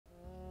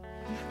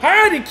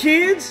Howdy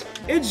kids,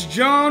 it's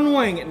John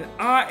Wang and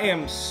I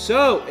am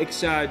so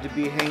excited to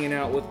be hanging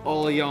out with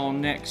all of y'all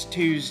next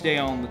Tuesday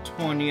on the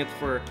 20th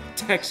for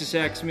Texas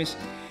Xmas.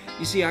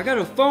 You see, I got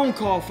a phone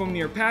call from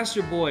your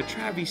pastor boy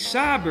Travis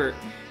Seibert,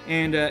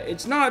 and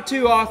it's not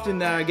too often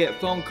that I get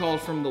phone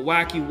calls from the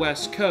wacky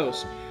West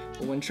Coast.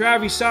 But when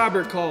Travis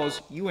Seibert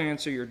calls, you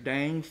answer your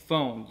dang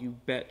phone, you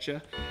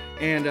betcha.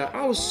 And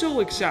I was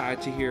so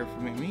excited to hear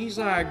from him. He's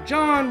like,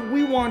 John,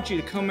 we want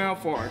you to come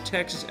out for our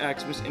Texas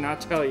Xmas, and I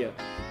tell you,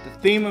 the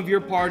theme of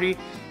your party,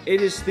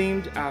 it is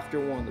themed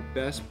after one of the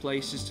best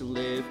places to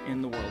live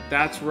in the world.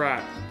 That's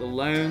right, the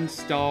Lone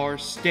Star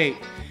State.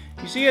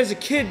 You see, as a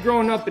kid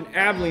growing up in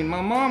Abilene,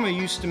 my mama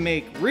used to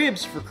make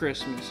ribs for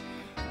Christmas.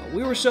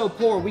 We were so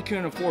poor we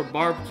couldn't afford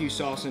barbecue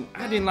sauce, and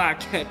I didn't like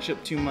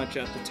ketchup too much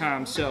at the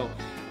time, so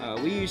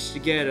we used to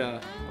get a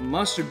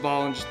mustard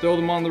ball and just throw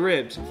them on the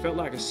ribs. It felt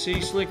like a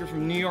city slicker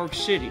from New York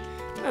City.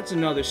 That's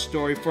another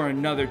story for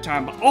another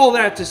time, but all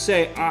that to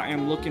say, I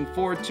am looking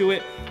forward to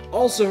it.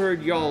 Also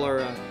heard y'all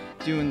are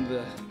doing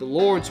the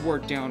Lord's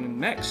work down in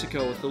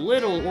Mexico with a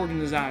little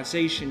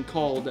organization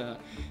called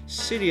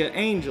City of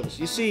Angels.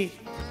 You see,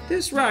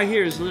 this right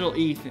here is little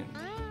Ethan.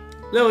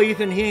 Little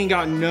Ethan, he ain't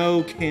got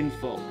no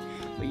kinfolk.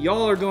 But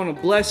y'all are going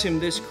to bless him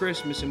this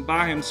Christmas and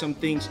buy him some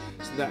things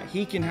so that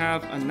he can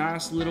have a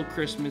nice little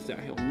Christmas that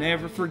he'll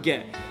never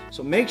forget.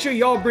 So make sure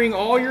y'all bring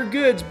all your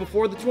goods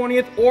before the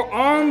 20th or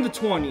on the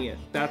 20th.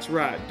 That's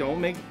right.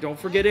 Don't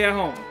forget it at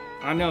home.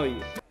 I know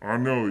you. I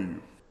know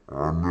you.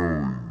 I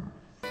know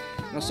you.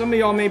 Now some of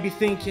y'all may be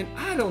thinking,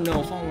 I don't know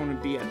if I want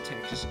to be at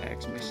Texas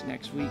Xmas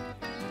next week.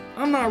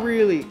 I'm not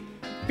really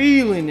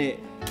feeling it,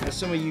 as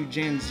some of you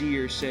Gen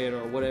Zers said,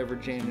 or whatever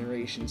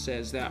generation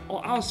says that.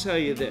 Well, I'll tell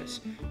you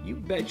this, you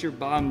bet your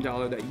bottom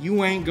dollar that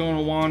you ain't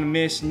gonna want to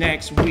miss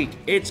next week.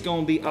 It's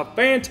gonna be a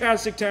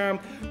fantastic time.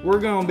 We're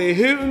gonna be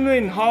hooting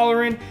and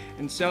hollering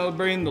and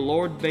celebrating the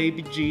Lord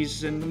baby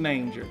Jesus in the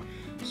manger.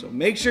 So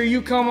make sure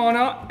you come on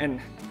out,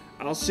 and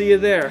I'll see you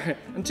there.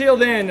 Until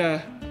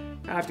then,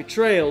 happy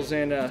trails,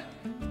 and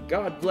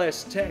God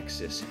bless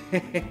Texas.